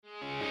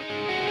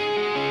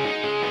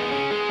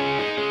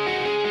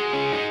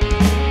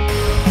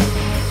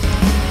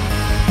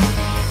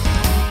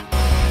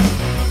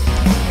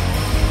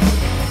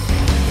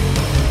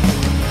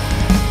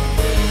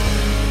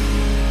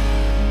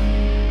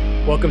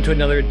Welcome to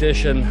another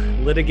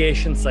edition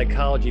Litigation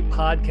Psychology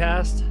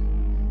Podcast,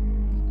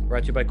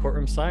 brought to you by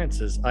Courtroom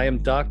Sciences. I am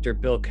Dr.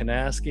 Bill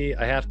Kanaski.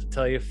 I have to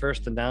tell you,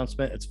 first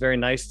announcement, it's very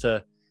nice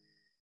to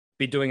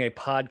be doing a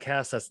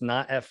podcast that's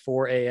not at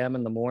 4 a.m.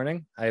 in the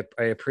morning. I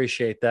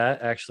appreciate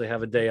that. I actually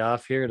have a day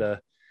off here to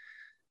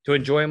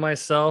enjoy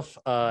myself,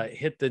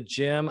 hit the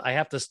gym. I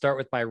have to start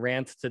with my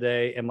rant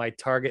today, and my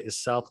target is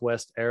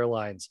Southwest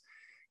Airlines.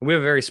 And we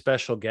have a very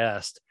special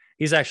guest.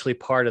 He's actually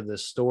part of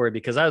this story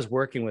because I was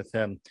working with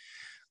him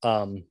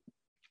a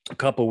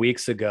couple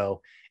weeks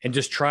ago and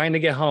just trying to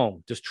get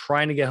home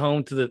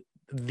to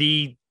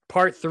the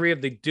part 3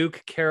 of the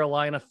Duke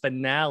Carolina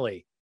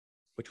finale,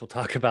 which we'll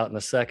talk about in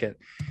a second.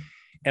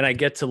 And I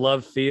get to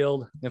Love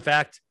Field. In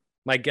fact,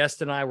 my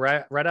guest and I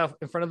right out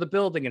in front of the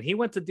building, and he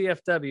went to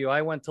DFW,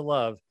 I went to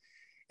Love,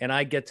 and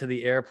I get to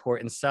the airport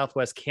and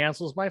Southwest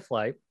cancels my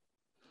flight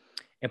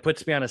and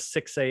puts me on a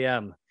 6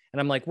 a.m. And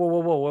I'm like,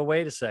 whoa,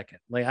 wait a second.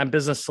 Like, I'm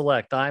business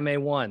select. I'm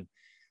A1.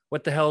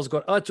 What the hell is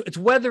going on? Oh, it's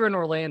weather in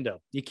Orlando.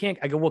 You can't.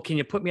 I go, well, can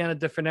you put me on a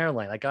different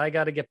airline? Like, I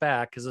got to get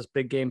back because this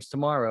big game's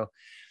tomorrow.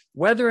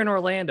 Weather in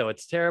Orlando.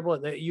 It's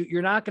terrible.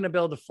 You're not going to be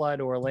able to fly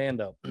to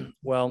Orlando.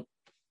 Well,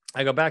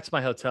 I go back to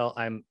my hotel.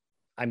 I'm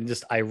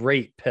just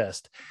irate,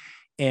 pissed.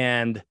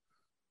 And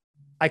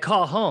I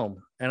call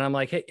home and I'm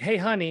like, hey,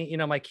 honey,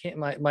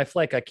 my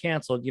flight got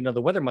canceled.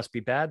 The weather must be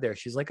bad there.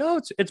 She's like,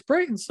 oh, it's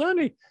bright and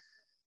sunny.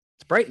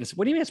 It's bright and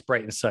what do you mean it's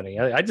bright and sunny?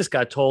 I just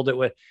got told it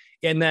would.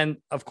 And then,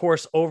 of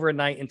course,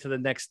 overnight into the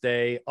next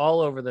day,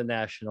 all over the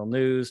national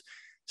news,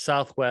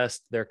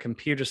 Southwest, their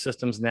computer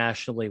systems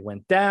nationally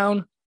went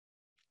down.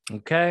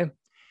 Okay.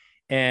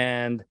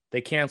 And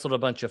they canceled a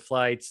bunch of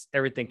flights.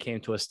 Everything came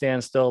to a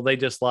standstill. They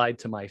just lied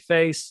to my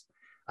face.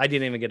 I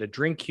didn't even get a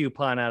drink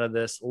coupon out of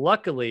this.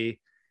 Luckily,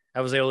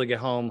 I was able to get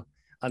home.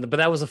 But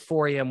that was a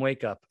 4 a.m.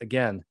 wake up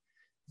again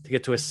to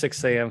get to a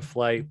 6 a.m.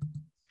 flight.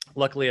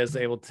 Luckily, I was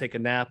able to take a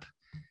nap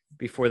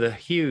before the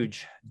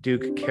huge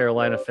Duke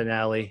Carolina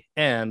finale,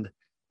 and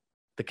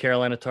the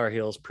Carolina Tar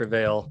Heels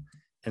prevail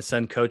and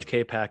send Coach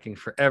K packing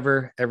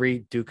forever.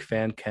 Every Duke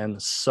fan can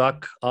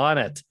suck on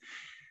it.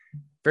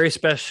 Very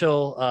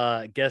special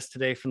guest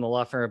today from the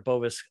law firm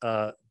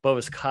of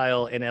Bovis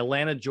Kyle in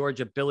Atlanta,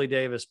 Georgia, Billy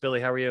Davis.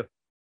 Billy, how are you?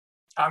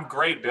 I'm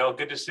great, Bill.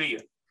 Good to see you.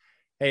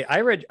 Hey,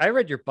 I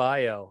read your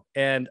bio,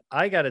 and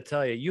I got to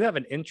tell you, you have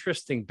an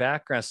interesting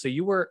background. So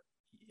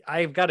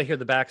I've got to hear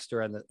the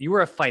backstory on that. You were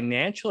a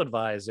financial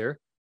advisor,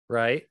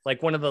 right?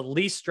 Like one of the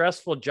least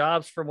stressful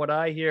jobs from what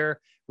I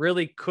hear,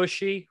 really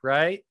cushy,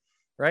 right?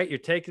 Right. You're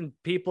taking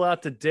people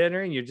out to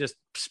dinner and you're just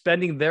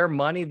spending their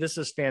money. This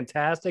is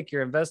fantastic.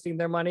 You're investing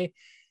their money.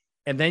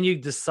 And then you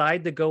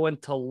decide to go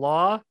into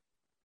law.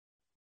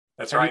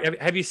 That's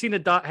right. Have you seen a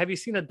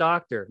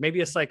doctor,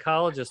 maybe a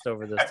psychologist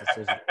over this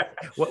decision?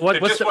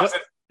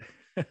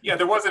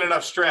 There wasn't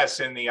enough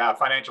stress in the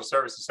financial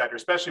services sector,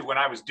 especially when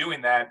I was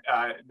doing that.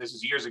 This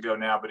is years ago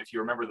now, but if you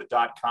remember the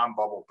 .com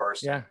bubble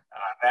burst,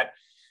 that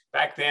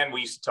back then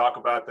we used to talk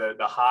about the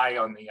high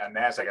on the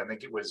NASDAQ. I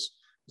think it was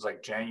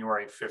like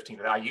January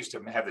 15th. I used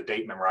to have the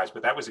date memorized,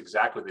 but that was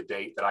exactly the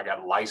date that I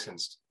got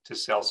licensed to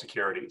sell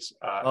securities.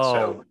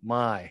 So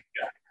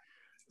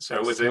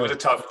it was a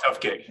tough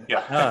gig.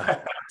 Yeah.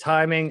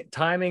 Timing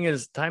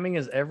is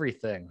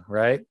everything,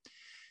 right?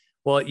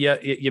 Well, yeah,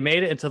 you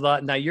made it into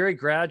law. Now you're a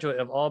graduate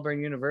of Auburn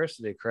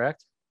University,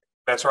 correct?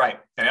 That's right.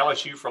 And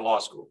LSU for law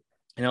school.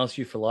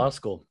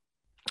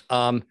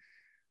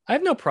 I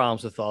have no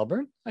problems with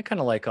Auburn. I kind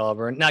of like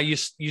Auburn. Now you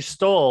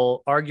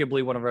stole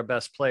arguably one of our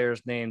best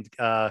players named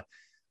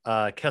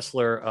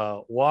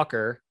Kessler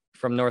Walker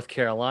from North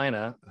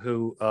Carolina,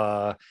 who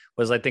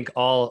was, I think,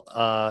 all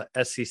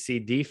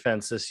SEC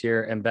defense this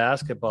year in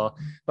basketball.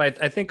 But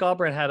I think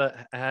Auburn had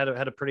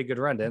a pretty good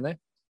run, didn't they?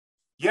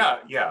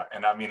 Yeah.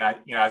 And I mean,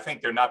 I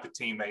think they're not the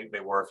team they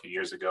were a few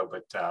years ago,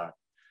 but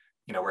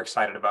we're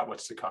excited about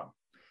what's to come.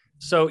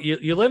 So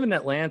you live in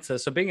Atlanta.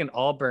 So being an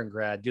Auburn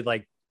grad, do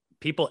like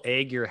people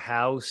egg your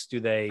house? Do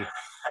they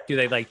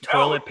like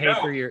toilet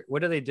paper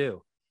what do they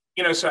do?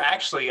 So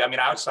actually, I mean,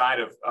 outside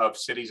of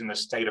cities in the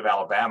state of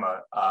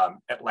Alabama,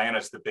 Atlanta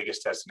is the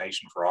biggest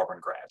destination for Auburn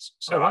grads.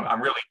 So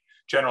I'm really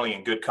generally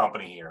in good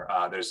company here.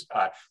 There's,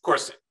 of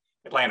course,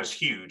 Atlanta's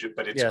huge,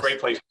 but it's a great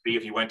place to be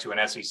if you went to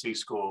an SEC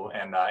school,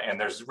 and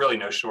there's really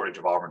no shortage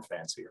of Auburn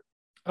fans here.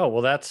 Oh,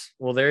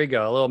 well, there you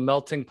go. A little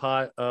melting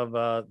pot of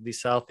the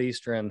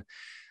Southeastern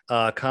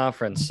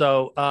Conference.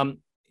 So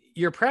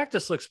your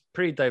practice looks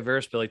pretty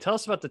diverse, Billy. Tell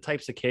us about the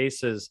types of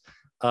cases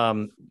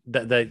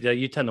that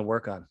you tend to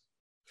work on.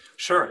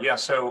 Sure. Yeah.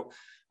 So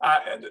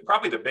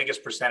probably the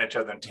biggest percentage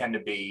of them tend to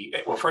be,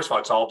 well, first of all,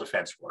 it's all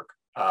defense work.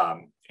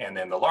 And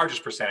then the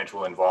largest percentage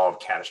will involve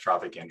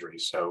catastrophic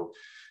injuries. So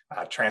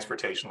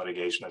transportation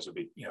litigation, those would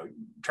be,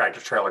 tractor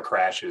trailer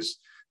crashes,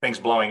 things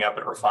blowing up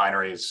at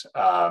refineries,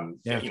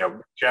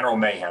 general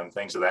mayhem,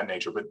 things of that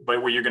nature. But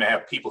where you're going to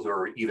have people who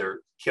are either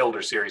killed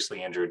or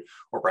seriously injured,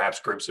 or perhaps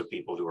groups of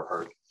people who are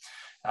hurt.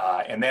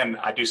 And then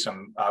I do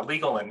some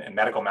legal and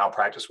medical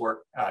malpractice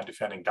work,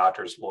 defending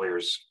doctors,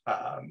 lawyers,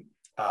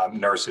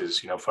 nurses,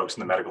 folks in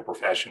the medical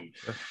profession.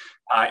 Sure.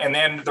 And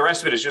then the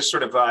rest of it is just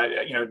sort of,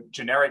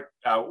 generic,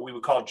 we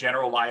would call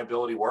general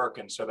liability work.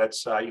 And so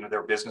that's, there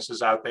are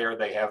businesses out there,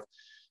 they have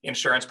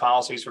insurance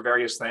policies for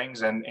various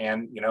things. And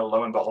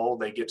lo and behold,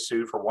 they get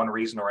sued for one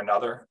reason or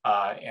another.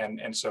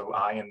 And so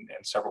I and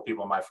several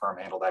people in my firm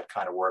handle that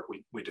kind of work.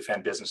 We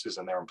defend businesses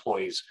and their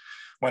employees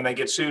when they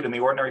get sued in the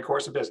ordinary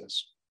course of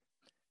business.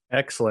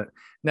 Excellent.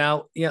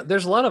 Now,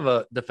 there's a lot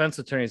of defense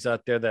attorneys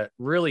out there that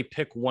really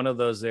pick one of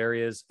those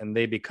areas and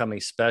they become a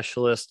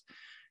specialist.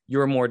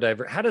 You're more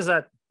diverse. How does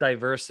that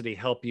diversity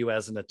help you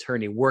as an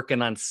attorney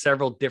working on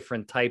several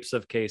different types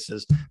of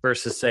cases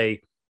versus,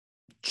 say,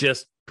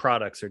 just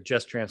products or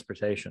just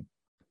transportation?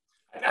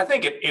 I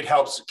think it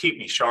helps keep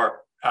me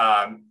sharp.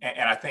 And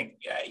I think,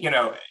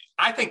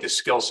 I think the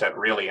skill set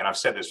really, and I've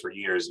said this for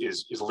years,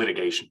 is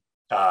litigation.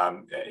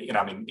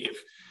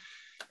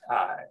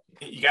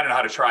 If you got to know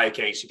how to try a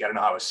case, you got to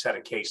know how to set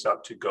a case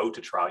up to go to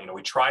trial.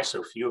 We try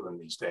so few of them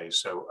these days.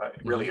 So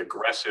really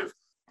aggressive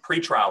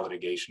pretrial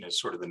litigation is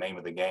sort of the name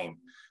of the game.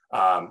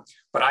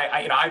 But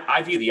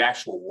I view the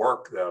actual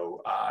work,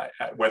 though,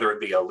 whether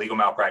it be a legal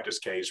malpractice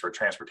case or a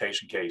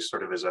transportation case,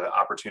 sort of as an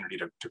opportunity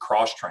to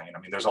cross-train.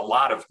 There's a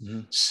lot of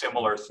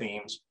similar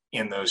themes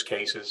in those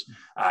cases.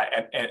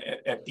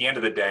 At the end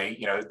of the day,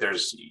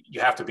 you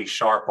have to be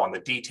sharp on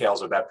the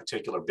details of that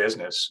particular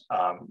business.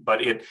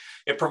 But it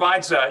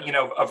provides,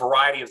 a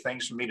variety of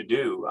things for me to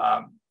do.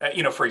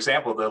 For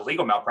example, the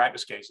legal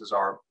malpractice cases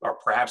are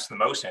perhaps the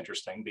most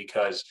interesting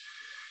because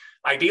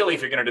ideally, if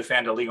you're going to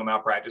defend a legal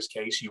malpractice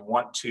case, you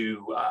want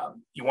to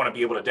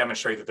be able to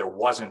demonstrate that there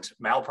wasn't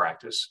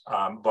malpractice.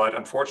 But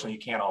unfortunately, you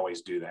can't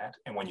always do that.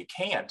 And when you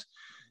can't,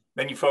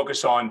 then you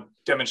focus on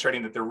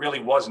demonstrating that there really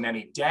wasn't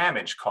any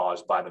damage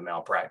caused by the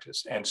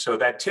malpractice. And so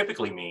that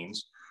typically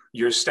means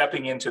you're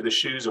stepping into the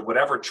shoes of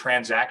whatever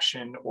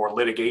transaction or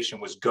litigation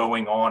was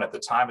going on at the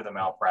time of the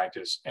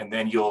malpractice. And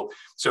then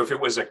so if it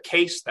was a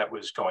case that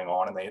was going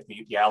on and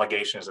the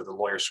allegation is that the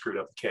lawyer screwed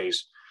up the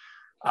case,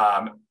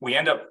 we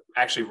end up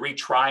actually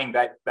retrying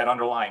that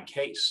underlying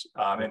case.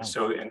 And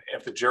so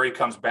if the jury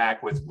comes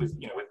back with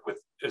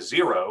a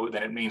zero,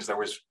 then it means there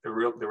was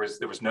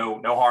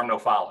no harm, no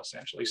foul,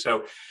 essentially.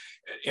 So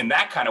in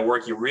that kind of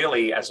work, you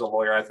really, as a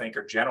lawyer, I think,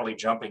 are generally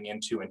jumping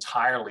into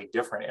entirely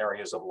different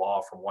areas of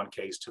law from one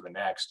case to the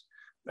next.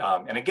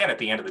 And again, at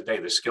the end of the day,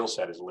 the skill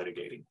set is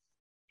litigating.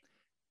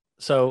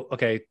 So,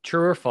 okay,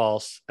 true or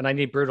false, and I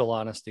need brutal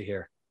honesty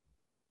here.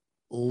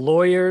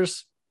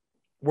 Lawyers,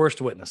 worst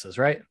witnesses,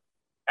 right?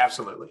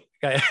 Absolutely.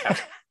 Okay.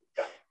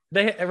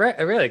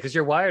 Really, because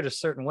you're wired a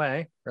certain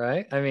way,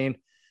 right?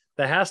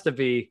 That has to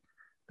be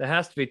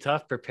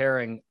tough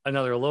preparing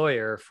another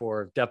lawyer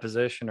for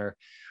deposition or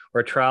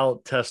trial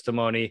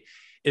testimony.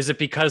 Is it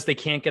because they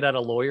can't get out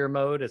of lawyer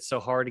mode? It's so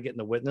hard to get in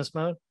the witness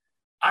mode?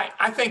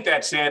 I think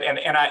that's it.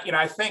 And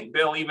I think,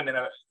 Bill, even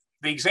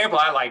the example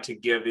I like to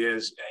give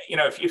is,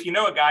 if you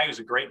know a guy who's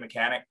a great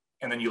mechanic,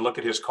 and then you look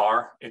at his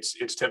car,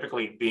 it's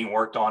typically being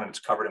worked on and it's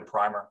covered in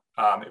primer.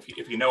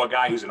 If you know a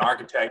guy who's an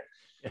architect,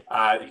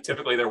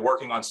 typically they're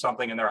working on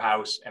something in their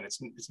house and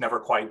it's never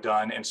quite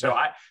done. And so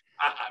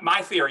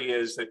my theory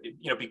is that,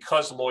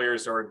 because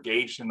lawyers are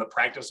engaged in the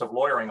practice of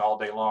lawyering all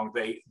day long,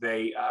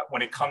 they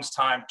when it comes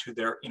time to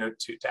their,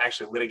 to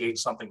actually litigate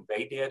something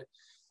they did,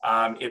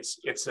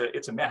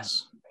 it's a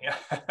mess.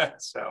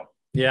 So.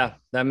 Yeah,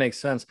 that makes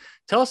sense.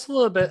 Tell us a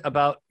little bit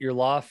about your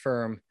law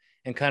firm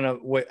and kind of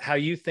how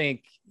you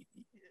think,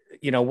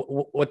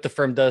 what the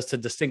firm does to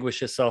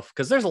distinguish itself,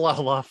 because there's a lot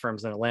of law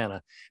firms in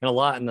Atlanta and a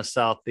lot in the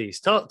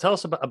Southeast. Tell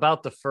us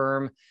about the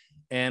firm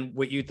and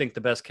what you think the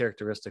best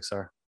characteristics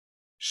are.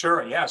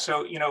 Sure. Yeah.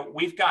 So,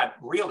 we've got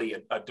really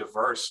a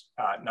diverse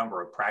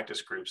number of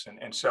practice groups.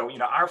 And so,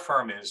 our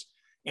firm is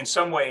in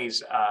some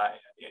ways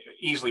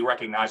easily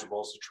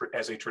recognizable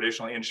as a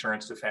traditional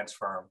insurance defense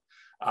firm.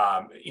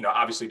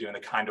 Obviously doing the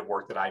kind of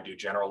work that I do,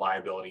 general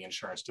liability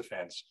insurance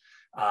defense.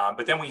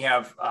 But then we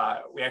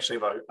actually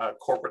have a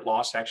corporate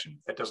law section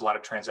that does a lot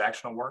of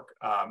transactional work.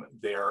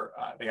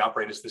 They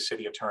operate as the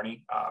city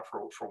attorney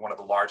for one of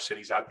the large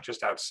cities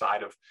just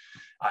outside of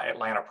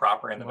Atlanta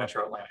proper in the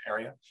metro Atlanta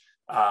area.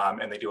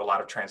 And they do a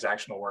lot of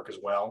transactional work as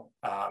well.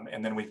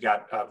 And then we've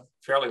got a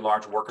fairly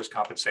large workers'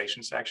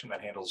 compensation section that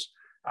handles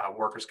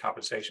workers'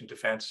 compensation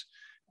defense.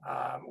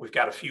 We've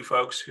got a few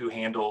folks who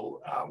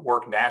handle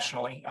work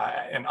nationally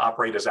and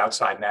operate as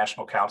outside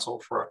national counsel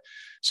for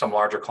some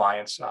larger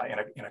clients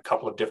in a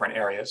couple of different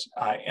areas.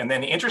 And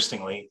then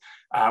interestingly,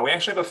 we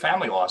actually have a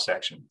family law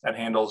section that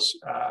handles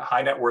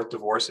high net worth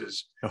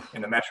divorces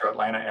in the metro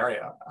Atlanta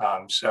area.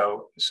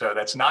 So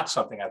that's not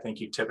something I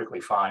think you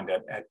typically find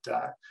at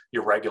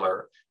your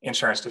regular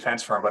insurance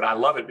defense firm. But I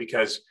love it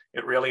because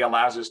it really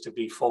allows us to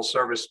be full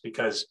service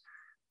because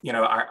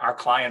our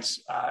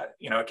clients,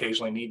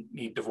 occasionally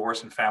need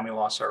divorce and family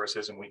law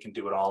services, and we can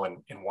do it all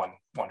in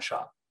one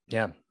shop.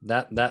 Yeah,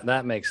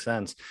 that makes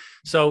sense.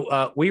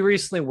 So we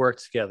recently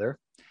worked together,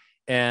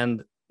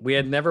 and we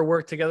had never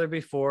worked together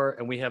before,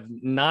 and we have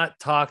not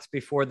talked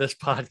before this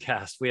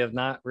podcast. We have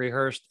not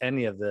rehearsed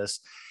any of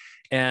this,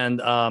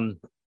 and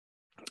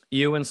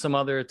you and some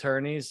other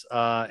attorneys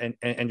and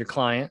your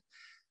client.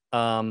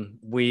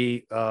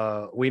 We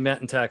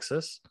met in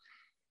Texas,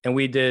 and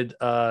we did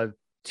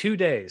 2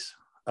 days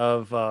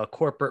of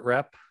corporate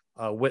rep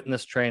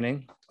witness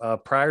training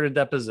prior to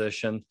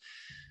deposition.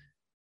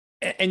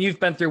 And you've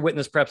been through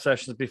witness prep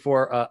sessions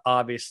before,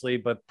 obviously,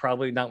 but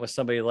probably not with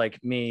somebody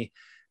like me.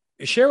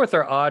 Share with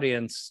our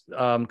audience,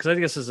 because I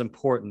think this is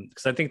important,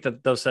 because I think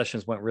that those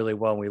sessions went really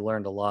well and we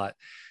learned a lot.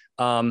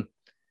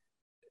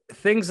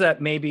 Things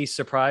that maybe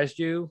surprised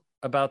you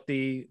about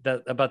the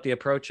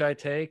approach I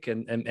take,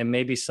 and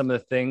maybe some of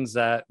the things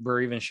that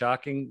were even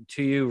shocking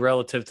to you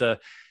relative to,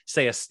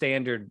 say, a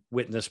standard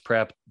witness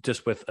prep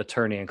just with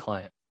attorney and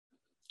client.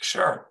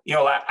 Sure.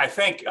 I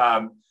think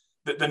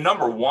the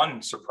number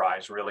one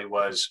surprise really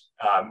was,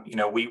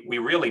 we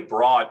really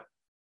brought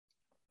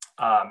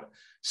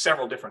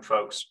several different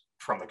folks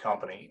from the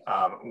company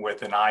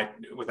with an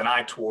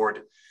eye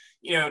toward,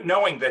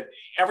 knowing that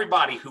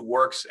everybody who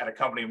works at a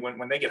company,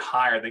 when they get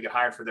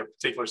hired for their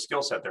particular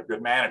skill set. They're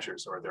good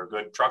managers, or they're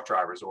good truck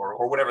drivers,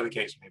 or whatever the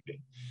case may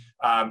be.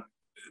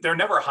 They're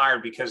never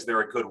hired because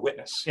they're a good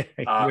witness.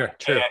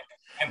 True.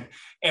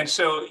 And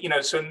so,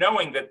 so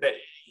knowing that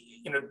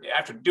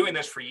after doing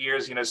this for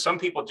years, some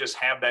people just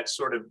have that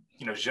sort of,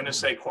 je ne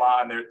sais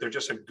quoi, and they're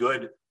just a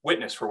good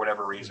witness for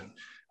whatever reason.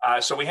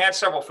 So we had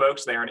several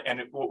folks there,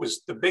 and what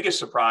was the biggest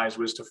surprise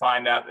was to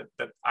find out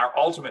that our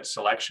ultimate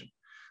selection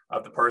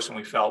of the person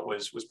we felt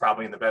was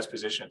probably in the best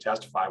position to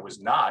testify was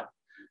not,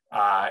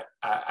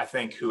 I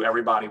think, who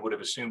everybody would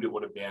have assumed it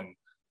would have been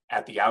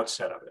at the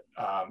outset of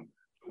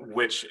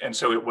it. And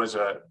so it was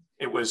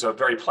a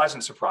very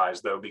pleasant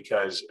surprise, though,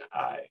 because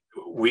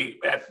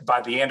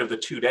by the end of the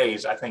 2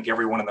 days, I think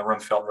everyone in the room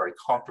felt very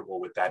comfortable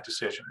with that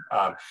decision.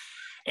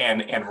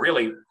 And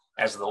really,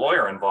 as the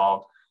lawyer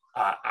involved,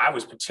 I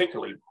was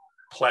particularly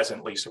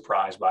pleasantly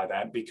surprised by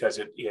that, because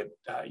it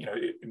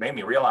made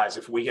me realize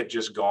if we had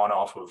just gone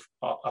off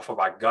of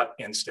our gut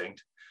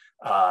instinct,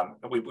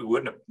 we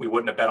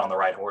wouldn't have bet on the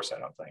right horse, I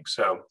don't think.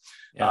 So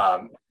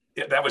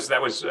that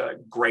was a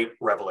great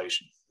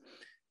revelation.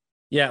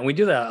 Yeah, and we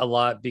do that a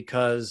lot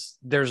because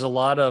there's a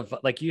lot of,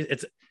 like,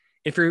 if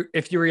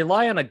you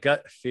rely on a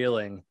gut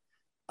feeling,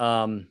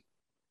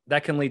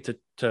 that can lead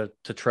to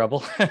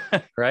trouble,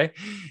 right?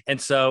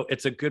 And so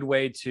it's a good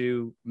way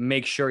to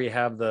make sure you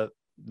have the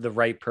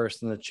right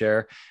person in the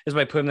chair is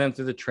by putting them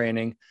through the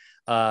training,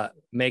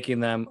 making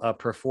them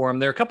perform.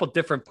 There are a couple of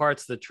different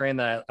parts of the train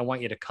that I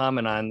want you to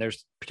comment on.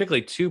 There's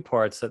particularly two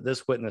parts that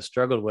this witness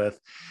struggled with.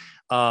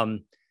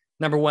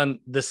 Number one,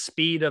 the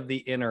speed of the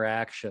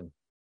interaction.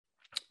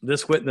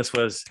 This witness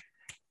was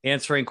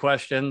answering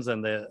questions,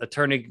 and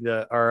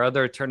our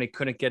other attorney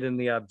couldn't get in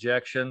the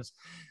objections.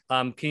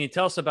 Can you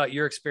tell us about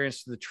your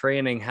experience with the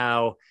training,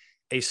 how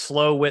a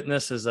slow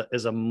witness is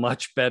a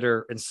much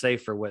better and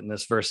safer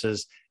witness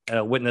versus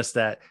a witness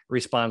that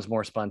responds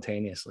more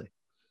spontaneously?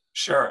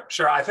 Sure.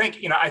 I think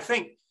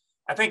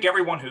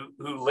everyone who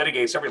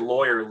litigates, every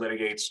lawyer who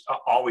litigates,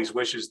 always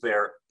wishes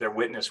their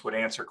witness would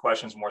answer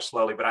questions more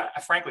slowly. But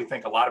I frankly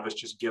think a lot of us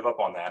just give up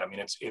on that. I mean,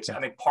 it's I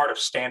think part of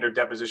standard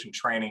deposition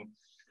training,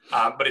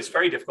 but it's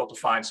very difficult to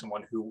find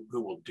someone who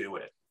will do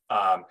it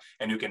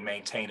and who can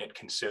maintain it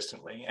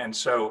consistently. And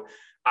so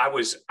I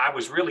was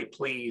really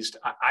pleased.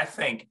 I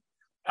think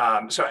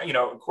so.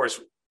 Of course,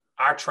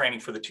 our training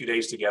for the 2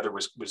 days together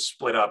was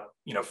split up.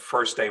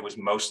 First day was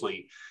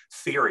mostly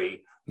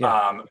theory.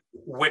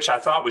 Which I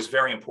thought was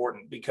very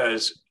important,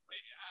 because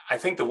I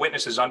think the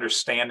witness is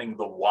understanding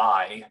the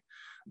why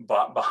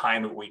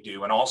behind what we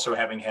do, and also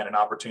having had an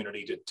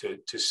opportunity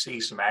to see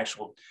some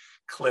actual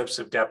clips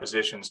of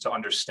depositions to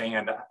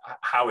understand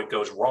how it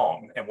goes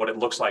wrong and what it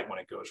looks like when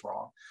it goes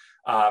wrong.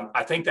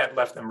 I think that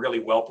left them really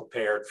well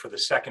prepared for the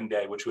second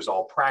day, which was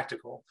all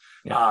practical.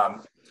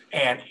 And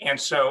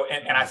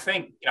I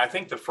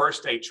think the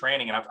first day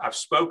training, and I've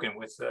spoken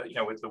with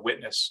the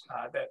witness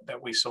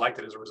that we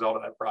selected as a result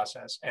of that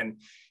process, and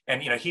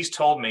he's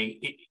told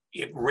me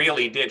it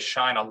really did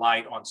shine a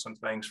light on some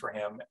things for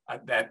him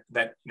that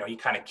he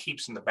kind of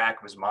keeps in the back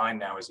of his mind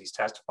now as he's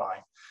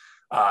testifying.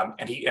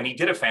 And he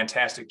did a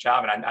fantastic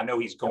job, and I know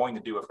he's going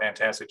to do a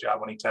fantastic job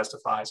when he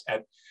testifies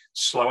at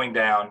slowing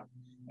down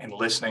and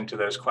listening to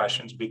those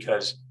questions,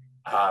 because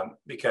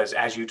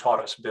as you taught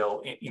us,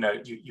 Bill,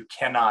 you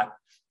cannot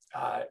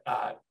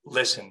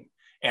listen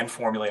and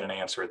formulate an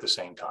answer at the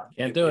same time.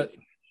 Can't do it.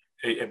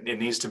 It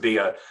needs to be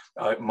a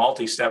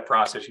multi-step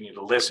process. You need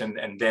to listen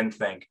and then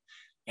think,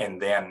 and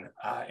then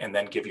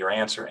give your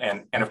answer.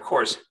 And of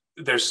course,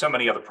 there's so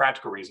many other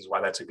practical reasons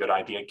why that's a good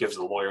idea. It gives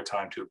the lawyer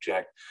time to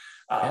object.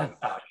 And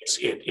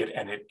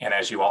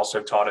as you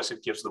also taught us,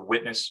 it gives the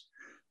witness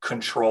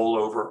control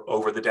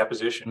over the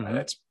deposition. Mm-hmm.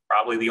 That's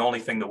probably the only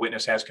thing the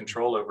witness has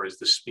control over, is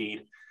the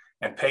speed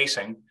and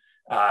pacing.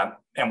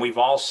 And we've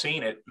all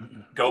seen it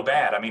go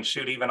bad. I mean,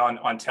 shoot, even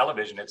on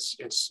television,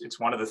 it's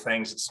one of the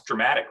things. It's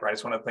dramatic, right?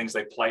 It's one of the things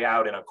they play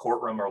out in a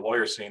courtroom or a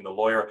lawyer scene. The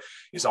lawyer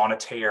is on a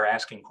tear,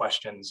 asking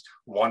questions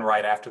one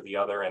right after the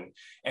other, and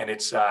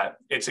it's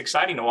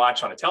exciting to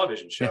watch on a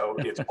television show.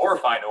 It's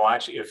horrifying to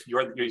watch if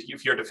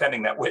you're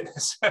defending that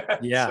witness.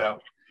 Yeah.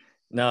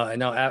 No,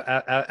 no,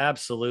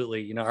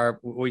 absolutely. What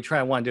we try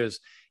and want to do is,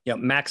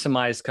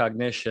 maximize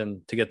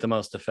cognition to get the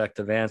most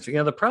effective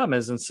answer. The problem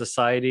is in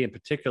society, and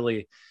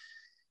particularly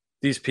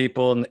these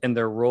people in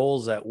their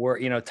roles at work,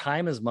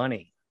 time is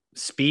money.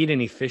 Speed and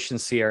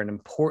efficiency are an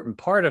important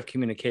part of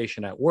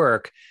communication at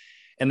work.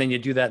 And then you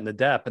do that in the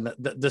depth, and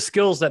the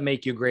skills that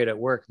make you great at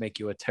work make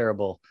you a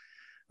terrible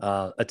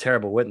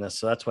witness.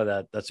 So that's why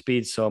that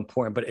speed's so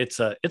important. But it's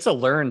a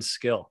learned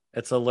skill.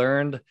 It's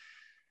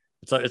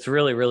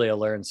really, really a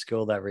learned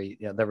skill that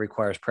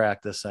requires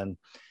practice and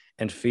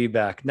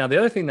feedback. Now, the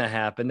other thing that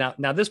happened,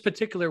 now this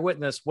particular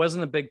witness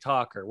wasn't a big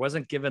talker,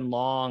 wasn't given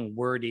long,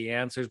 wordy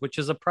answers, which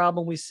is a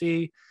problem we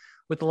see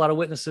with a lot of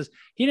witnesses.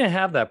 He didn't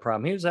have that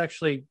problem. He was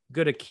actually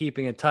good at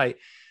keeping it tight.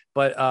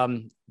 But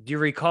do you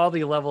recall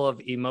the level of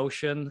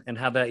emotion and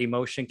how that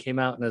emotion came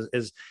out in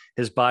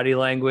his body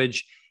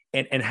language,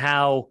 and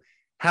how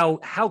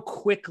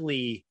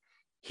quickly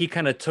he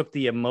kind of took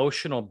the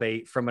emotional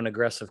bait from an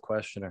aggressive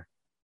questioner?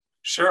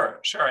 Sure.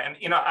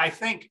 And, I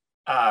think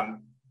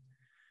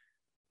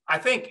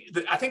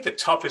the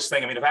toughest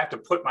thing, if I have to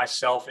put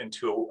myself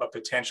into a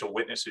potential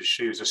witness's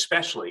shoes,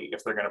 especially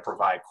if they're going to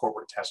provide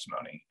corporate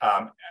testimony.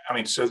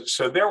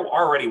 So they're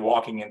already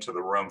walking into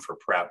the room for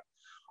prep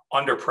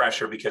under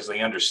pressure because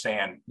they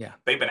understand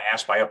they've been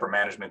asked by upper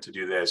management to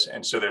do this.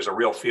 And so there's a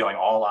real feeling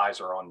all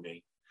eyes are on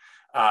me.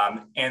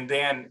 And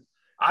then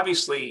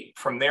obviously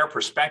from their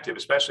perspective,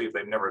 especially if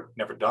they've never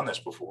done this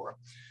before,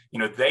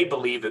 they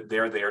believe that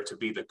they're there to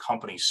be the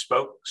company's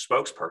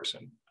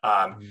spokesperson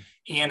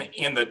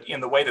in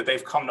the way that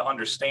they've come to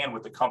understand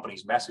what the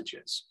company's message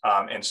is.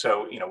 And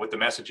so, what the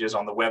message is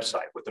on the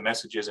website, what the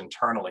message is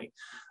internally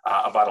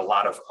about a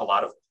lot of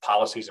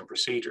policies and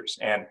procedures.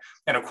 And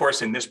of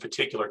course, in this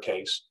particular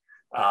case,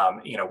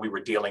 we were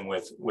dealing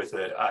with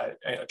a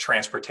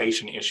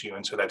transportation issue.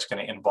 And so that's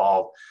going to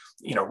involve,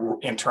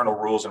 internal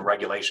rules and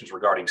regulations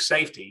regarding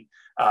safety.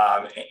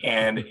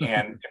 And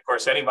of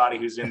course, anybody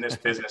who's in this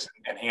business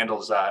and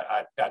handles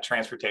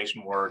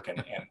transportation work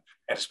and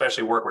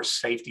especially work where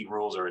safety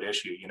rules are at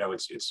issue,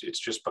 it's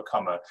just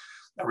become a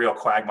real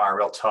quagmire, a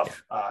real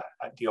tough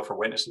deal for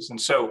witnesses. And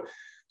so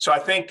I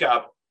think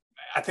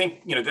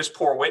this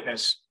poor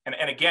witness,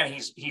 and again,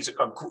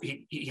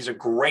 he's a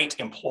great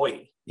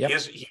employee. Yep.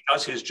 He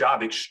does his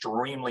job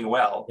extremely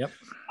well. Yep.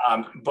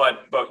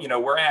 But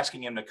we're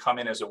asking him to come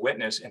in as a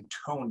witness and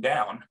tone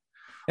down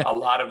a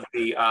lot of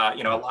the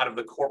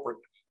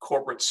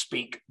corporate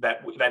speak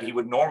that he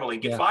would normally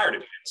get fired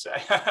if he didn't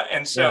say.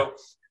 And so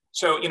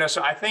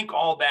I think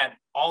all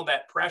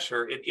that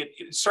pressure,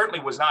 it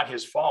certainly was not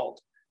his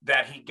fault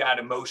that he got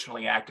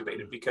emotionally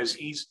activated, because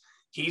he's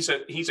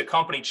a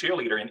company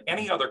cheerleader. In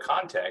any other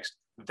context,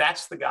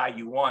 that's the guy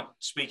you want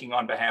speaking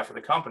on behalf of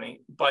the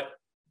company. But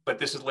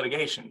this is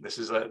litigation. This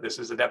is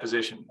a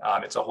deposition.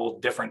 It's a whole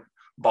different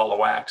ball of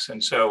wax.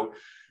 And so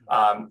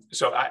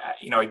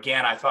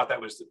again, I thought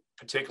that was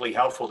particularly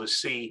helpful to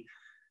see.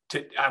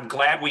 I'm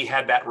glad we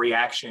had that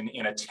reaction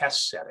in a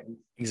test setting,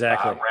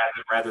 exactly,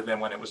 rather than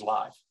when it was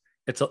live.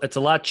 It's a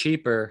lot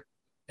cheaper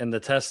in the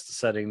test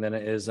setting than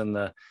it is in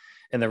the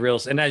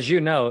reals. And as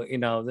you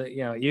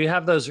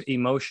have those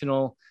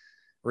emotional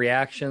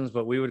reactions,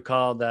 what we would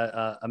call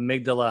that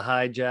amygdala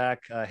hijack,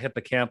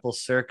 hippocampal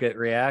circuit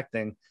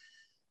reacting.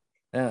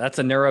 That's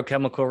a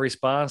neurochemical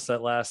response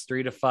that lasts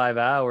 3 to 5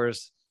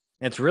 hours.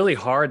 It's really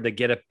hard to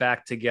get it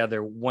back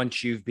together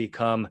once you've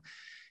become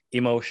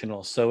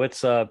emotional. So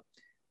that's a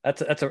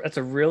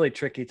really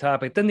tricky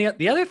topic. Then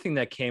the other thing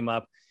that came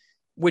up,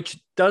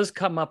 which does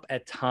come up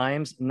at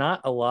times,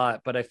 not a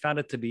lot, but I found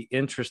it to be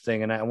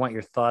interesting, and I want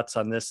your thoughts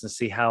on this and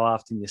see how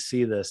often you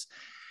see this,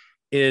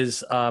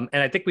 is, and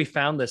I think we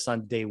found this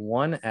on day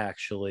one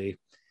actually,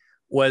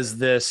 was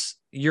this,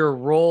 your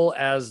role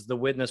as the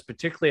witness,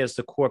 particularly as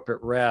the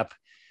corporate rep.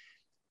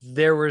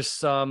 There was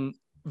some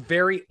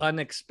very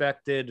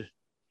unexpected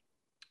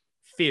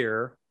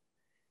fear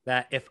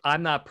that if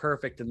I'm not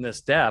perfect in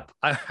this depth,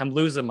 I'm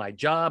losing my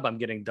job, I'm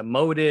getting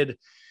demoted.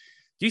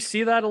 Do you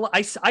see that a lot?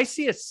 I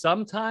see it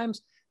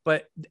sometimes,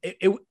 but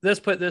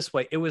let's put it this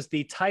way. It was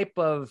the type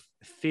of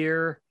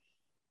fear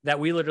that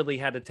we literally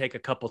had to take a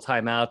couple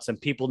timeouts and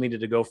people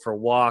needed to go for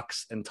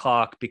walks and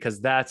talk,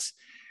 because that's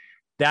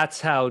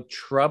how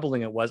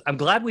troubling it was. I'm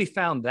glad we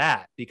found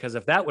that, because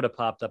if that would have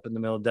popped up in the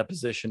middle of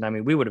deposition,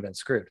 we would have been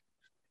screwed.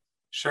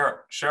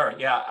 Sure.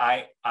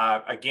 Yeah.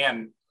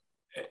 Again,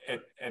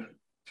 and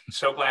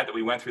so glad that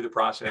we went through the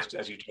process,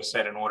 as you just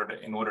said, in order to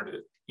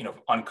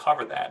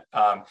uncover that.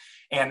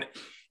 And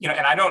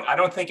I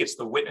don't think it's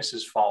the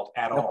witness's fault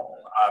at all.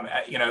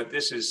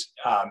 This is,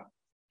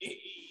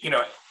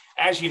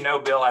 as you know,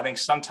 Bill, I think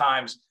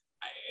sometimes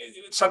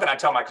something I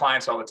tell my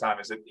clients all the time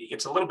is that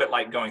it's a little bit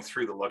like going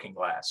through the looking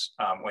glass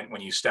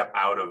when you step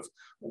out of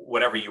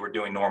whatever you were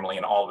doing normally,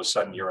 and all of a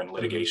sudden you're in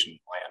litigation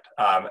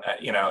land.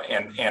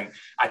 And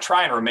I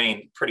try and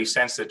remain pretty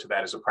sensitive to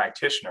that as a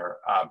practitioner,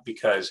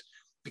 because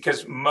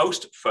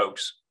most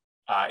folks,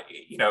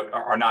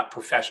 are not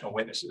professional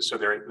witnesses. So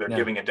they're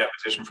giving a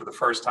deposition for the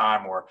first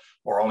time or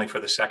only for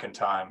the second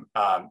time.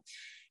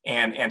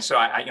 And so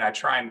I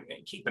try and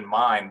keep in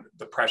mind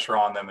the pressure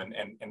on them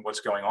and what's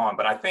going on.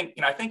 But I think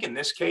in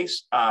this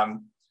case, I've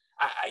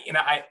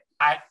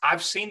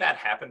seen that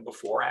happen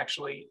before,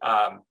 actually.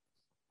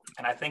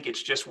 And I think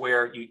it's just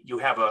where you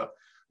have a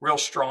real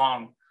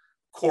strong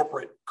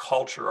corporate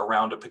culture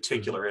around a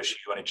particular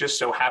issue. And it just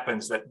so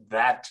happens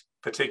that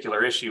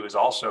particular issue is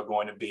also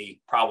going to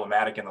be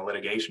problematic in the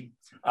litigation.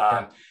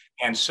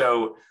 And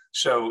so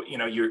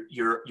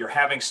you're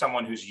having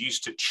someone who's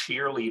used to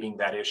cheerleading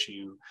that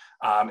issue.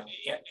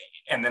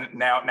 And then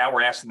now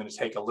we're asking them to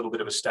take a little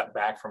bit of a step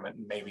back from it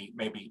and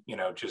maybe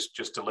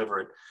just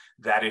deliver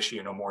that issue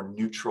in a more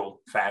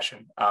neutral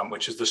fashion,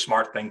 which is the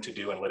smart thing to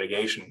do in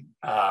litigation.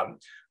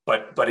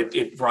 But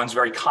it runs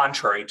very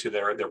contrary to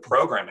their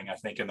programming, I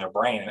think, in their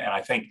brain. And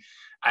I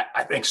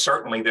think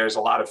certainly there's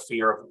a lot of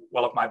fear of,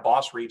 well, if my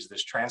boss reads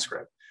this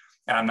transcript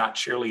and I'm not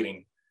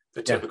cheerleading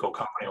the typical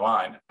company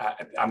line,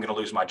 I'm going to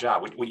lose my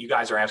job. What you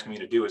guys are asking me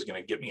to do is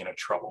going to get me into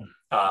trouble.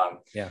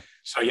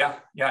 So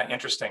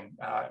interesting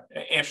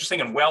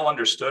and well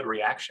understood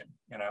reaction.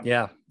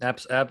 Yeah,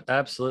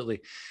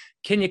 absolutely.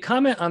 Can you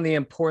comment on the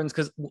importance?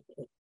 Because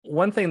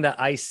one thing that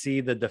I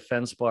see the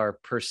defense bar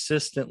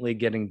persistently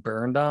getting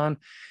burned on, and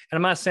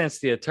I'm not saying it's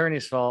the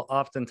attorney's fault.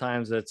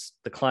 Oftentimes it's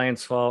the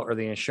client's fault or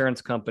the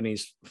insurance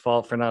company's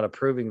fault for not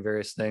approving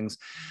various things.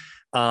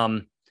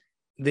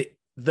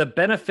 The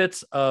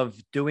benefits of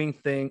being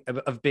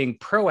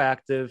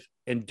proactive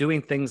and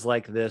doing things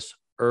like this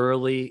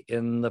early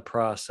in the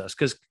process.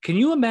 Because can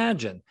you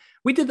imagine,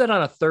 we did that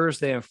on a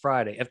Thursday and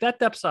Friday. If that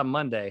depths on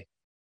Monday,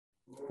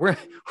 we're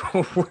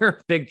in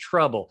big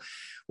trouble.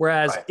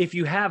 Whereas if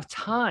you have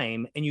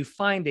time and you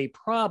find a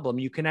problem,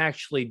 you can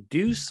actually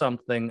do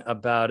something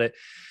about it.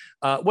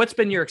 What's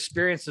been your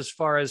experience as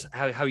far as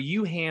how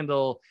you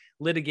handle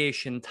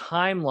litigation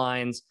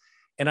timelines?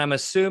 And I'm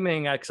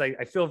assuming, because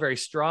I feel very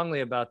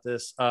strongly about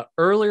this,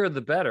 earlier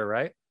the better,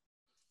 right?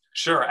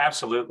 Sure,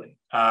 absolutely.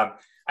 I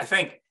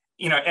think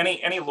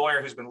any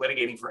lawyer who's been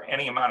litigating for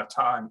any amount of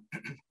time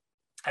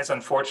has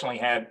unfortunately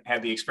had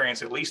the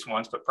experience at least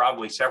once, but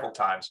probably several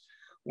times,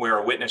 where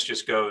a witness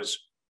just goes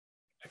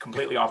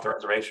completely off the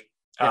reservation.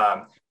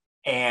 The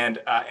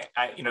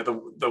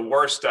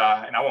worst,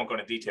 and I won't go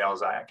into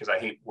details because I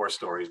hate war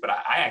stories, but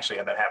I actually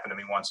had that happen to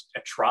me once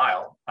at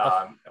trial.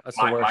 My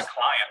client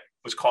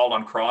was called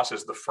on cross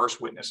as the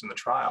first witness in the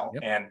trial,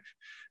 and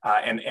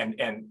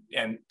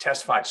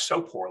testified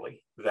so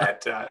poorly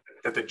that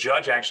that the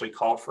judge actually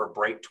called for a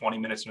break 20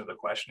 minutes into the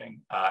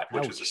questioning,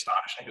 which was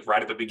astonishing. It was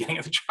right at the beginning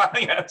of the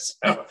trial.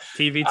 So,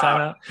 TV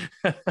timeout.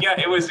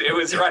 It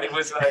was right. It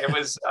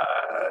was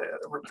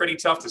pretty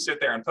tough to sit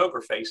there and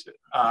poker face it.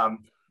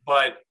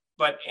 But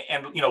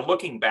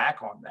looking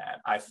back on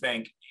that, I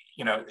think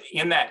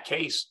in that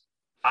case,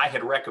 I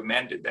had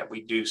recommended that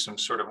we do some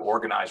sort of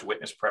organized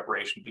witness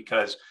preparation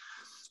because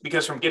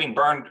from getting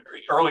burned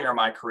earlier in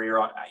my career,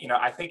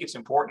 I think it's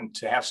important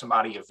to have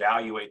somebody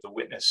evaluate the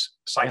witness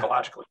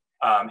psychologically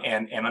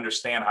and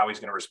understand how he's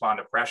going to respond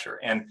to pressure.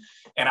 And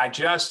I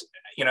just,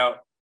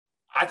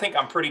 I think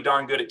I'm pretty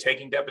darn good at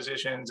taking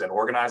depositions and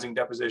organizing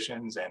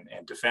depositions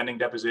and defending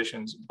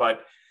depositions,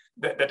 but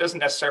that doesn't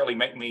necessarily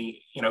make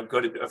me,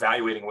 good at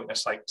evaluating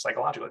witness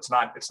psychologically. It's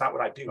not what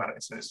I do.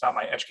 It's not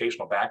my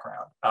educational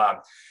background.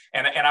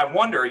 And I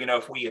wonder,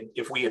 if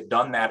we had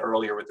done that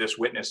earlier with this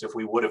witness, if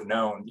we would have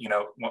known,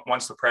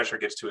 once the pressure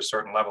gets to a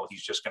certain level,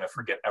 he's just going to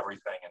forget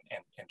everything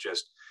and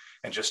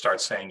just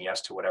start saying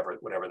yes to whatever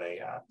they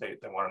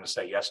want him to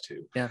say yes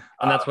to. Yeah,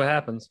 and that's what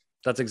happens.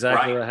 That's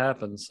exactly what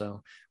happens.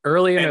 So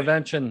early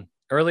intervention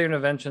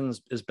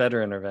is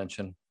better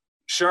intervention.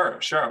 Sure.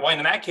 Well,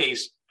 in that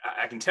case,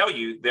 I can tell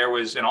you there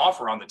was an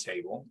offer on the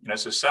table,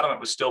 so settlement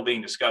was still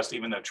being discussed,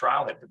 even though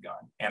trial had begun.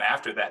 And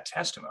after that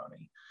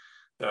testimony,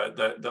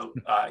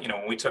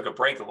 when we took a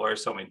break, the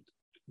lawyers told me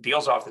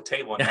deal's off the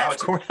table, and now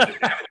it's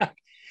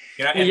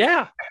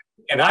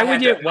And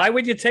why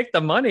would you take the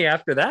money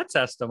after that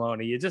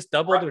testimony? You just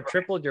doubled or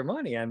tripled your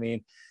money. I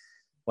mean,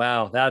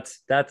 wow,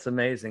 that's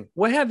amazing.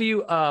 What have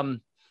you?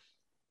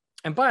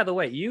 And by the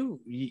way, you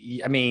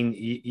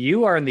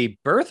are in the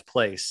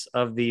birthplace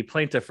of the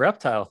plaintiff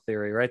reptile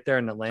theory right there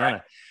in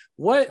Atlanta.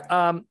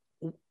 Right.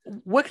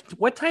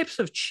 What types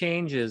of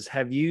changes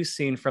have you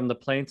seen from the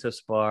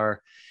plaintiff's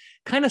bar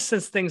kind of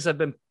since things have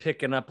been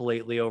picking up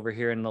lately over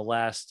here in the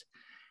last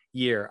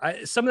year?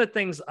 Some of the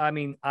things,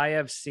 I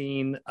have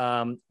seen,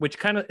 which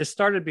kind of it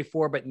started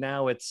before, but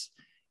now it's,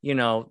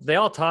 they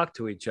all talk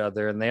to each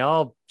other and they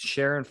all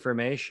share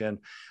information.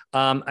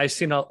 I've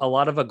seen a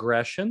lot of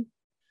aggression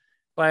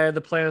by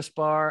the plaintiff's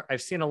bar.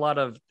 I've seen a lot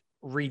of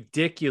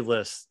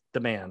ridiculous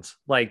demands,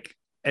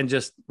 and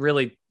just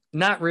really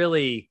not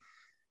really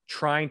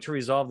trying to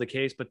resolve the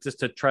case, but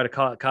just to try to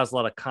cause a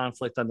lot of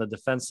conflict on the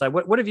defense side.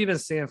 What have you been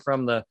seeing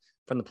from the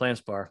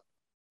plaintiff's bar?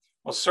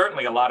 Well,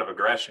 certainly a lot of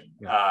aggression.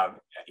 Yeah.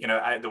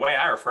 The way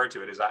I refer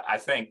to it is I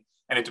think,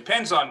 and it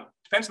depends on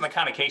the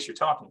kind of case you're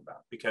talking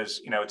about,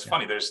 because it's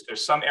funny. There's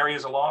some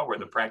areas of law where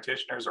the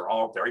practitioners are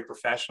all very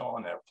professional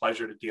and they're a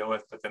pleasure to deal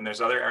with, but then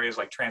there's other areas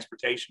like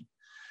transportation,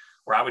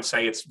 where I would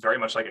say it's very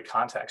much like a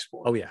contact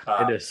sport. Oh yeah,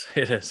 it is.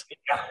 It is.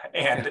 Yeah,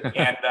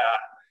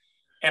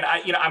 and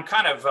I, I'm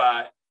kind of,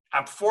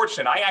 I'm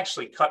fortunate. I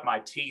actually cut my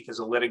teeth as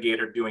a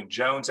litigator doing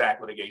Jones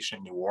Act litigation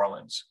in New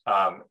Orleans.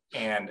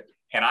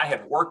 And I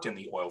had worked in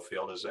the oil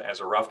field as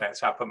a roughneck.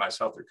 That's how I put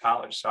myself through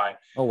college. So I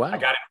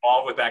got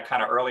involved with that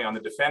kind of early on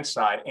the defense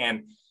side.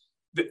 And,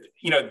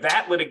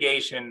 that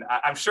litigation,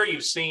 I'm sure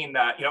you've seen,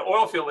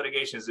 oil field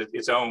litigation is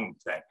its own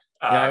thing.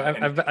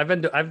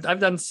 I've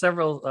done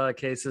several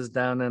cases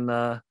down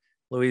in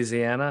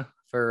Louisiana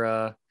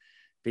for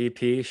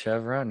BP,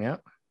 Chevron. Yeah.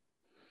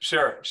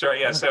 Sure.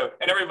 Yeah. So,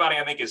 and everybody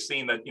I think has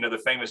seen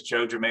the famous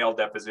Joe Jamail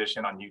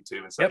deposition on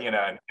YouTube and so,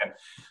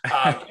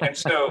 and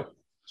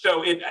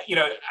so it,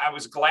 I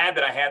was glad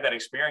that I had that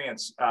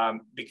experience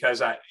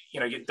because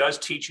it does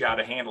teach you how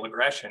to handle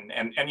aggression.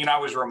 And I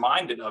was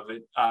reminded of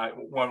it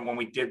when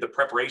we did the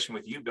preparation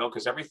with you, Bill,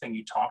 because everything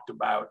you talked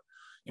about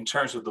in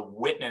terms of the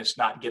witness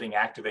not getting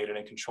activated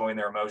and controlling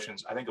their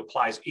emotions, I think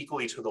applies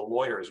equally to the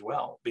lawyer as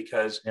well,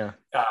 because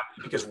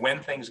when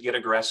things get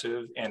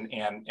aggressive and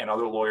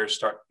other lawyers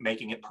start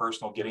making it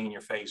personal, getting in your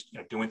face,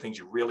 doing things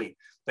you really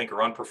think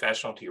are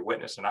unprofessional to your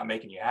witness and not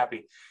making you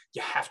happy,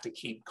 you have to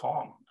keep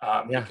calm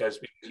because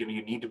you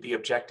need to be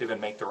objective and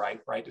make the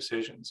right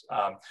decisions.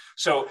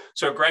 So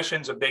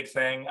aggression's a big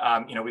thing.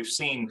 We've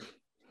seen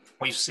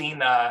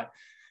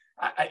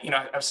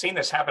I've seen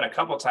this happen a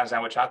couple of times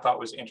now, which I thought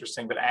was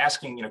interesting, but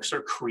asking,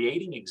 sort of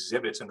creating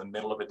exhibits in the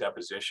middle of a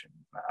deposition,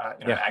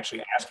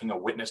 actually asking a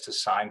witness to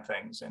sign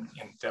things in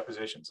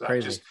depositions.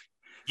 Crazy.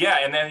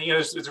 And then,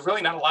 there's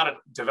really not a lot of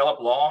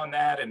developed law on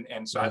that.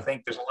 And so I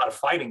think there's a lot of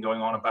fighting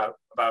going on about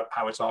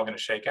how it's all going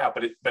to shake out,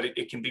 but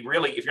it can be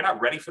really, if you're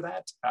not ready for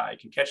that, it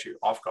can catch you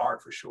off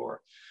guard for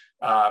sure.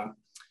 So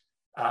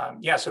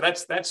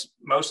that's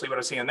mostly what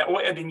I've seen. And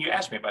then you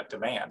asked me about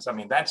demands. I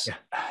mean, that's,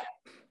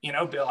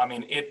 Bill, I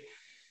mean,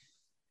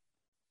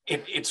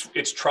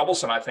 it's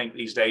troublesome, I think,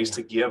 these days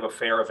to give a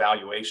fair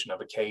evaluation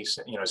of a case,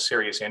 a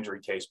serious injury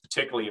case,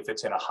 particularly if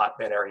it's in a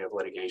hotbed area of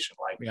litigation,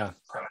 like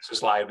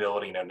premises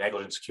liability,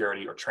 negligent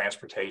security or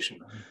transportation.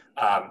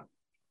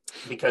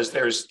 Because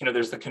there's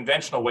the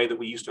conventional way that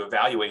we used to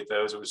evaluate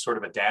those. It was sort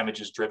of a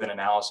damages driven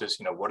analysis.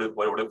 What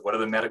are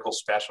the medical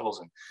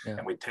specials?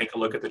 And we take a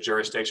look at the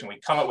jurisdiction, we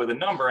come up with a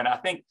number. And I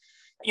think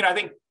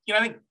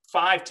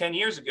 5-10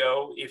 years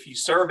ago, if you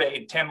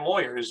surveyed 10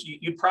 lawyers,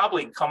 you'd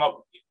probably come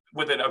up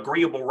with an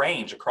agreeable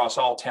range across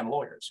all 10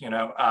 lawyers,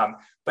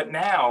 but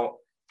now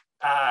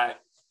I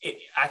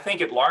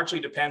think it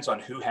largely depends on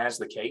who has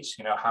the case,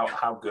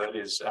 how good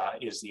is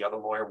the other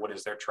lawyer, what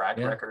is their track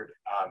record.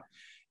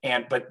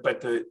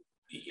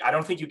 I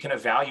don't think you can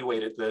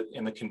evaluate it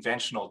in the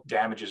conventional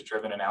damages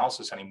driven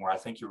analysis anymore. I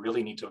think you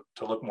really need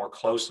to look more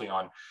closely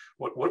on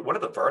what are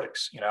the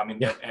verdicts,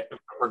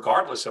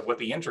 regardless of what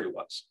the injury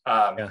was.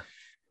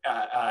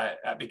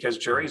 Because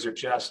juries are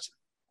just,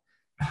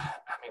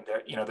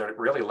 they're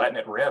really letting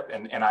it rip.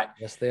 And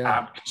yes, they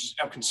are.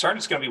 I'm concerned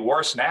it's going to be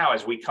worse now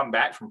as we come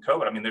back from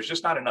COVID. I mean, there's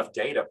just not enough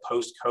data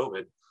post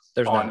COVID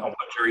on what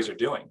juries are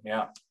doing.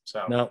 Yeah.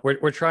 So no,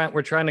 we're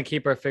trying to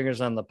keep our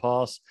fingers on the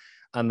pulse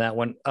on that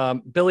one.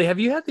 Billy, have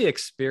you had the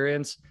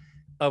experience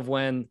of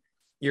when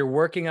you're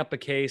working up a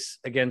case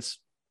against,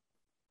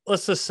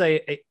 let's just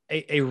say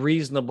a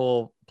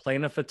reasonable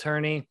plaintiff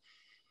attorney,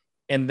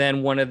 and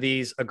then one of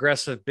these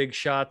aggressive big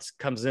shots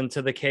comes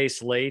into the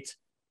case late?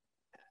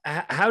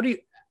 How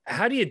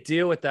do you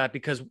deal with that?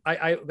 Because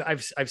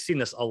I've seen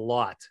this a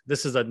lot.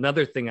 This is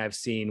another thing I've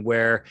seen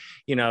where,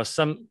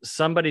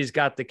 somebody's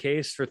got the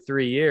case for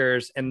 3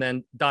 years and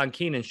then Don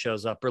Keenan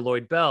shows up or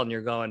Lloyd Bell and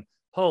you're going,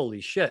 holy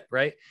shit.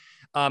 Right.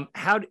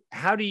 How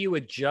do you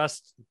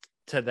adjust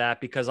to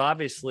that? Because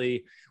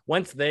obviously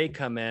once they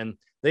come in,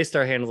 they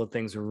start handling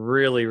things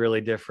really,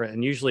 really different.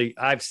 And usually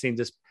I've seen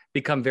this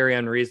become very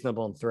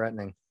unreasonable and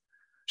threatening.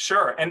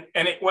 Sure. And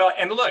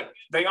look,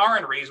 they are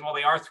unreasonable,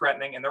 they are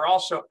threatening, and they're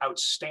also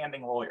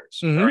outstanding lawyers,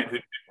 right, who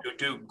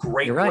do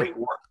great work.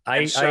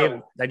 I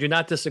do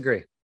not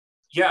disagree.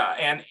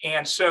 Yeah.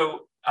 And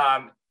so,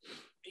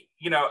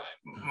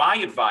 my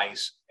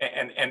advice,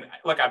 and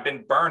look, I've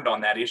been burned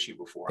on that issue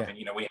before. Yeah. I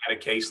mean, we had a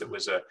case that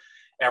was we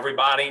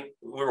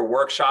were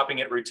workshopping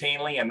it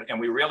routinely, and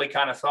we really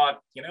kind of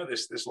thought,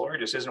 this lawyer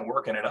just isn't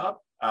working it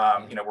up.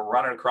 We're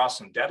running across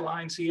some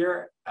deadlines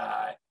here.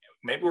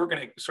 Maybe we're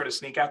going to sort of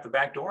sneak out the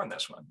back door in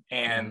this one.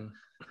 And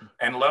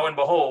lo and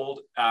behold,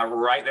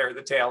 right there at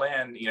the tail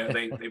end,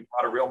 they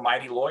brought a real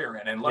mighty lawyer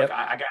in. And look,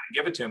 I got to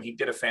give it to him. He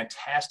did a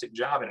fantastic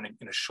job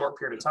in a short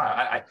period of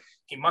time.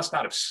 He must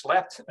not have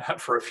slept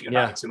for a few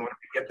nights in order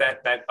to get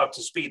that up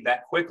to speed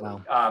that quickly.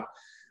 Wow.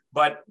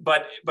 But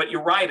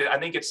you're right. I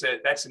think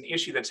that's an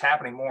issue that's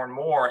happening more and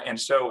more. And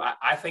so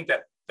I think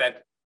that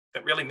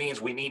really means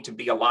we need to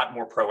be a lot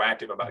more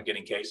proactive about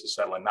getting cases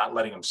settled and not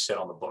letting them sit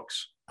on the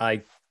books.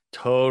 I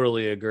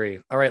totally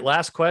agree. All right,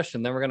 last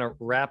question, then we're going to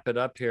wrap it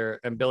up here.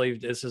 And Billy,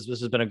 this has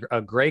been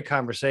a great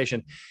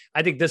conversation.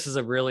 I think this is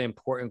a really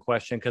important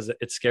question because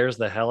it scares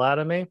the hell out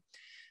of me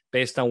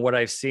based on what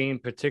I've seen,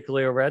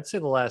 particularly over, I'd say,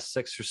 the last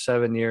 6 or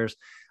 7 years.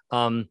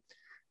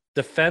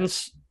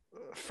 Defense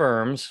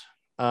firms,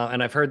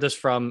 and I've heard this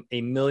from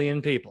a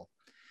million people,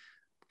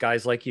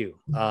 guys like you,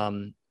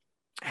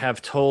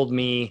 have told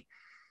me,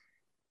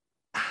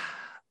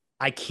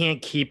 I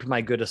can't keep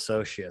my good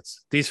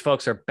associates. These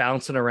folks are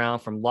bouncing around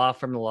from law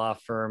firm to law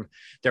firm.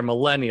 They're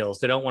millennials.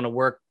 They don't want to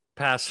work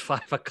past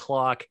 5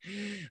 o'clock.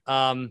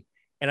 And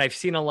I've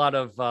seen a lot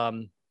of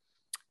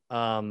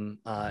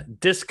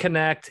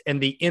disconnect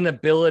and the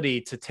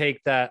inability to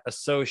take that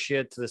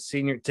associate to the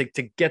senior to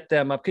get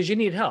them up, because you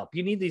need help.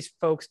 You need these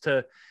folks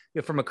to,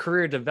 from a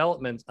career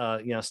development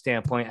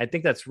standpoint. I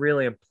think that's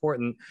really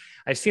important.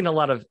 I've seen a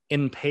lot of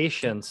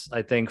impatience,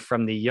 I think,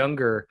 from the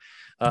younger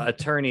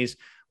attorneys.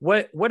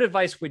 What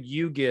advice would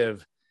you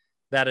give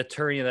that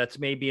attorney that's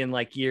maybe in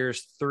like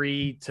years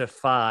 3 to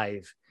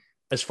 5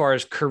 as far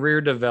as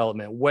career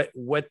development,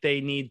 what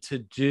they need to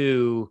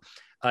do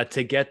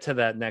to get to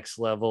that next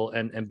level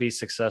and be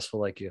successful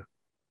like you?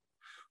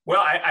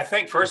 Well, I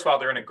think, first of all,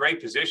 they're in a great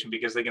position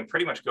because they can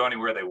pretty much go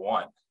anywhere they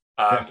want.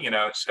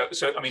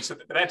 So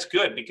that's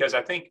good, because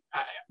I think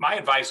my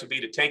advice would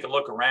be to take a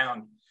look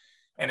around.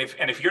 And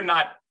if you're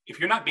not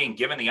being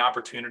given the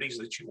opportunities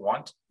that you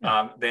want,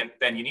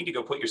 then you need to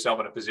go put yourself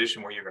in a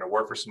position where you're going to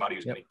work for somebody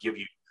who's going to give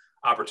you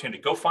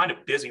opportunity. Go find a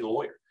busy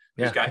lawyer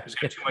who's got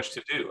too much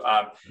to do.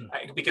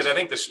 Because I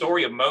think the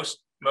story of most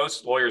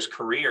lawyers'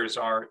 careers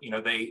are,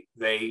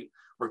 they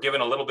were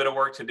given a little bit of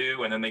work to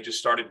do, and then they just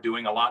started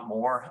doing a lot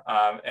more,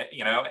 and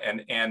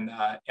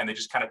they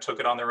just kind of took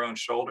it on their own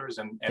shoulders.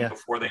 And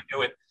before they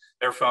knew it,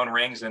 their phone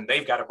rings and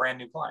they've got a brand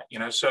new client,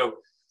 So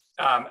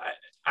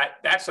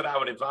that's what I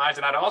would advise.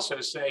 And I'd also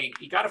say,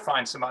 you got to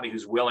find somebody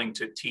who's willing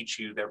to teach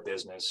you their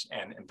business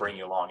and bring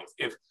you along.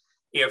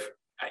 If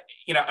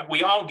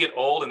we all get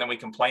old and then we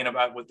complain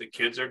about what the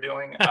kids are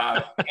doing.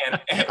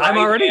 I'm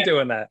already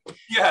doing that.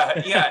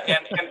 Yeah.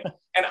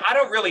 And I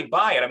don't really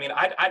buy it. I mean,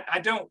 I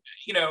don't,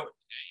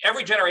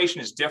 every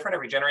generation is different.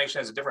 Every generation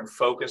has a different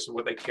focus of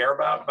what they care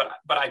about.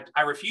 But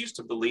I refuse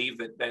to believe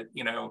that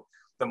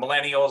the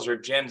millennials or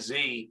Gen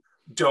Z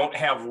don't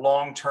have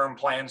long-term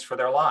plans for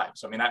their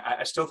lives. I mean,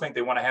 I still think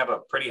they want to have a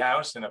pretty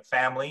house and a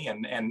family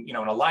and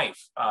a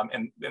life.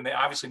 And they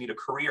obviously need a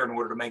career in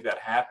order to make that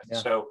happen. Yeah.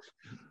 So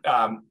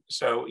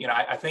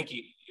I think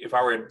if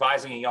I were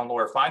advising a young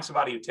lawyer, find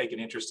somebody who take an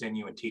interest in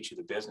you and teach you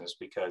the business,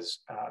 because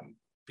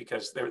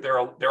there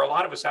are a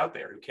lot of us out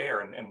there who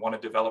care and want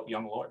to develop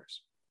young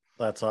lawyers.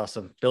 That's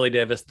awesome. Billy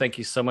Davis, thank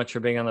you so much for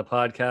being on the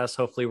podcast.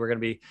 Hopefully we're going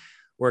to be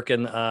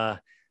working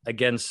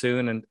again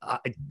soon. And I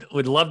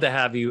would love to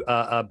have you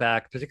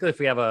back, particularly if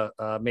we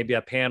have maybe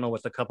a panel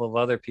with a couple of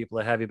other people,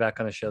 to have you back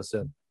on the show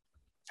soon.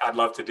 I'd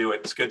love to do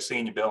it. It's good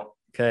seeing you, Bill.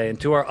 Okay. And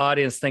to our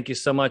audience, thank you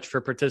so much for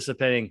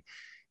participating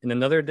in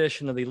another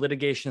edition of the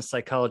Litigation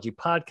Psychology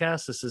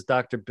Podcast. This is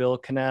Dr. Bill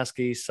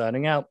Kanaski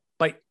signing out.